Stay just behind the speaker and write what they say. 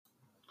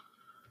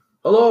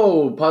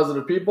Hello,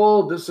 positive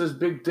people. This is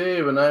Big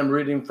Dave, and I am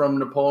reading from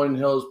Napoleon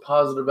Hill's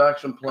Positive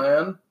Action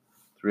Plan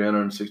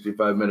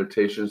 365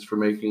 Meditations for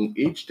Making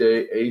Each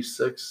Day a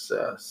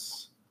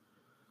Success.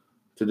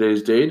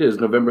 Today's date is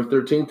November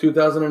 13th,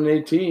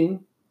 2018.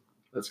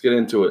 Let's get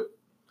into it.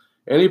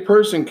 Any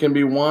person can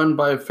be won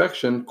by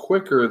affection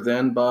quicker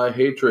than by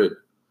hatred.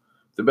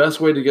 The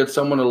best way to get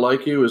someone to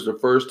like you is to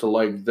first to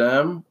like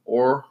them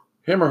or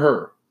him or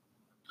her.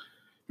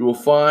 You will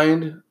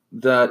find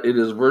that it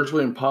is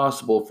virtually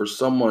impossible for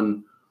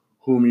someone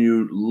whom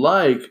you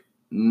like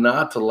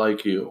not to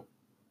like you.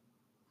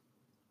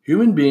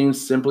 Human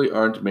beings simply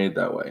aren't made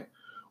that way.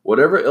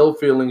 Whatever ill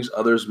feelings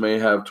others may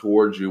have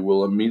towards you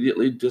will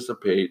immediately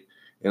dissipate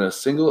in a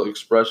single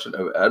expression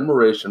of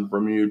admiration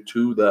from you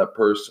to that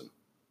person.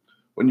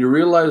 When you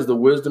realize the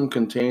wisdom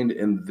contained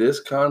in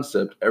this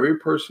concept, every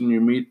person you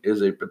meet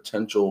is a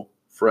potential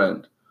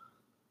friend.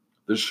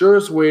 The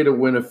surest way to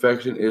win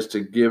affection is to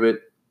give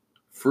it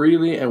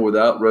freely and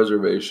without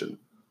reservation.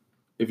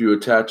 If you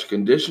attach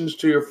conditions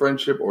to your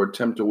friendship or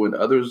attempt to win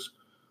others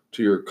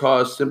to your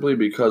cause simply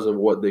because of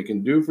what they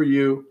can do for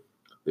you,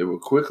 they will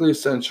quickly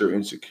sense your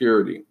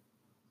insecurity.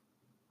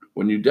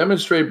 When you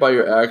demonstrate by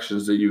your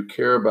actions that you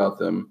care about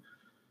them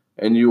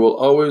and you will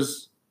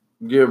always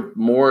give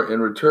more in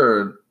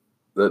return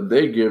that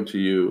they give to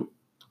you,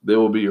 they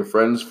will be your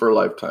friends for a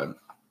lifetime.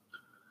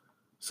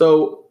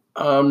 So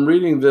I'm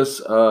reading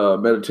this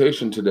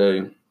meditation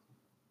today,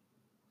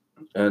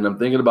 and I'm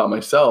thinking about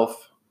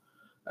myself,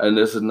 and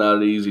this is not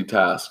an easy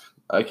task.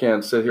 I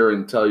can't sit here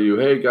and tell you,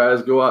 hey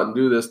guys, go out and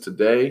do this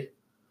today.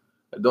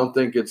 I don't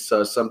think it's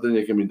something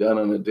that can be done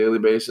on a daily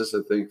basis. I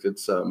think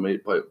it's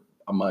made by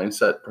a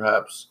mindset,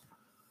 perhaps.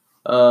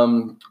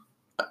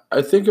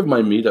 I think of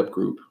my meetup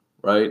group,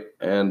 right?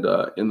 And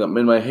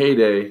in my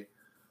heyday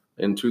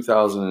in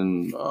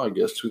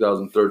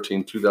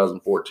 2013,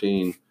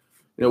 2014,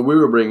 we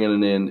were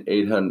bringing in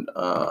 800,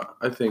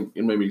 I think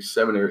maybe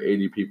 70 or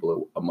 80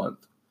 people a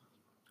month.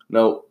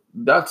 Now,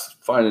 that's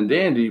fine and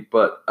dandy,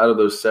 but out of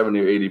those 70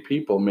 or 80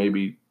 people,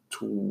 maybe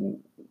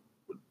 20%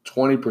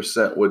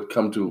 would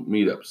come to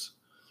meetups.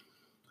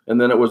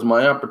 And then it was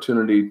my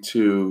opportunity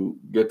to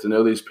get to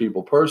know these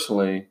people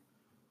personally,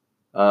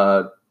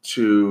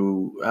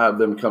 to have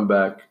them come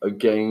back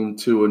again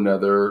to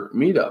another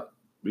meetup,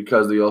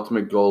 because the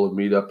ultimate goal of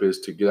meetup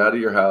is to get out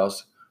of your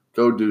house,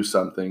 go do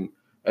something,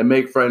 and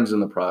make friends in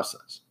the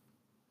process.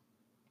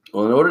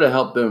 Well, in order to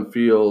help them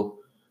feel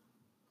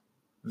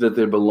that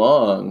they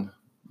belong,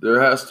 there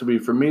has to be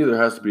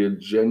a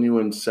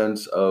genuine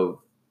sense of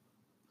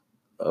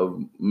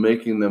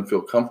making them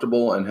feel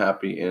comfortable and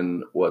happy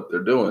in what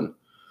they're doing,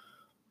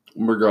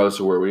 regardless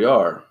of where we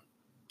are.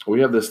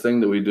 We have this thing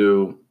that we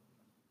do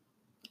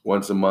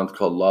once a month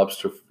called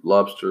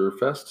Lobster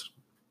Fest.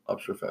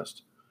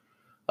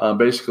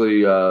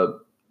 Basically,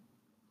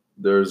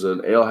 there's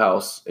an ale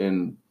house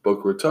in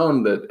Boca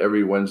Raton that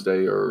every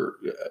Wednesday, or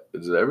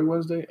is it every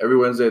Wednesday? Every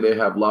Wednesday they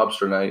have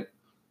lobster night.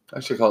 I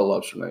should call it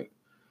lobster night.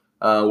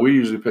 We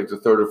usually pick the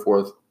third or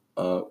fourth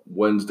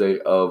Wednesday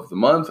of the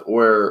month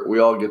where we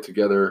all get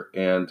together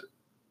and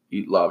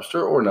eat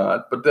lobster or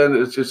not. But then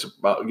it's just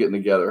about getting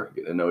together,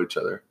 getting to know each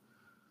other.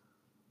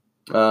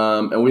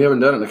 And we haven't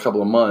done it in a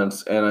couple of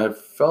months, and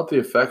I've felt the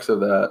effects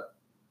of that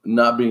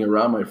not being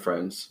around my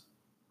friends.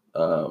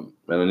 And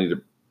I need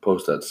to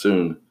post that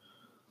soon.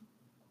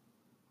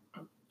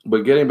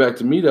 But getting back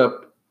to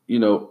meetup,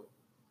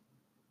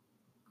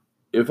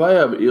 if I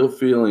have ill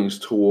feelings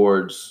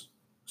towards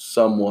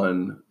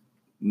someone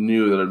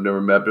new that I've never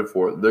met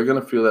before, they're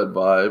going to feel that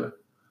vibe,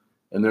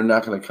 and they're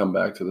not going to come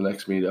back to the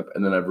next meetup,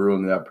 and then I've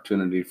ruined the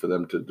opportunity for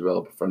them to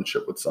develop a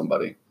friendship with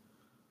somebody.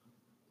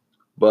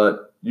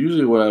 But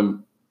usually when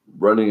I'm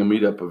running a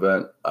meetup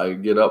event, I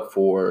get up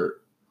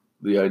for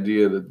the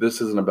idea that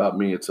this isn't about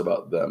me, it's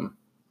about them.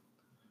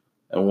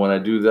 And when I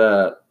do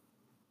that,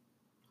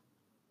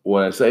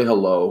 when I say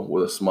hello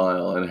with a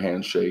smile and a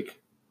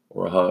handshake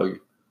or a hug,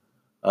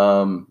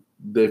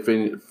 they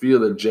feel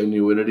the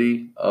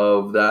genuinity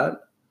of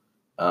that,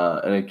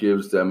 and it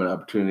gives them an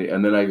opportunity.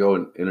 And then I go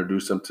and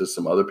introduce them to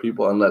some other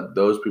people and let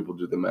those people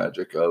do the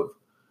magic of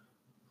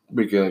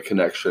making a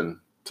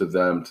connection to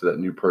them, to that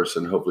new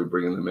person, hopefully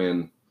bringing them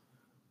in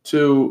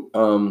to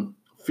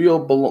feel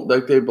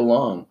like they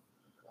belong.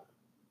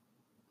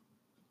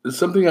 It's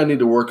something I need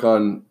to work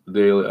on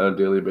a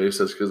daily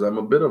basis, because I'm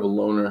a bit of a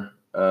loner.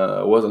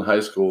 I was in high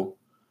school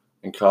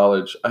and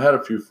college. I had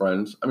a few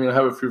friends. I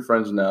have a few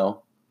friends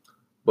now,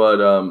 but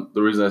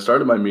the reason I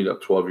started my meetup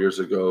 12 years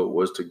ago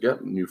was to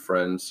get new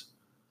friends.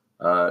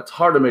 It's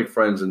hard to make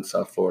friends in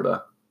South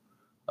Florida.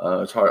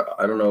 It's hard.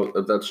 I don't know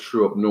if that's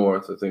true up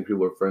north. I think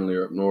people are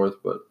friendlier up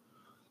north, but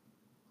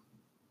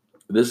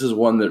this is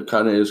one that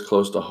kind of is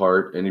close to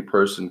heart. Any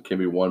person can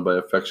be won by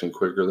affection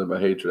quicker than by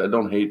hatred. I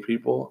don't hate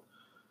people,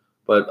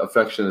 but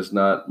affection is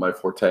not my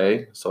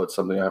forte, so it's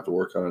something I have to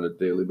work on a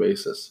daily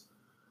basis.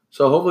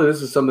 So hopefully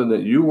this is something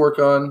that you work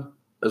on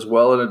as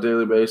well on a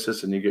daily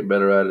basis, and you get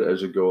better at it as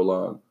you go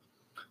along.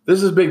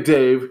 This is Big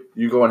Dave.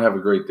 You go and have a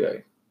great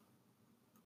day.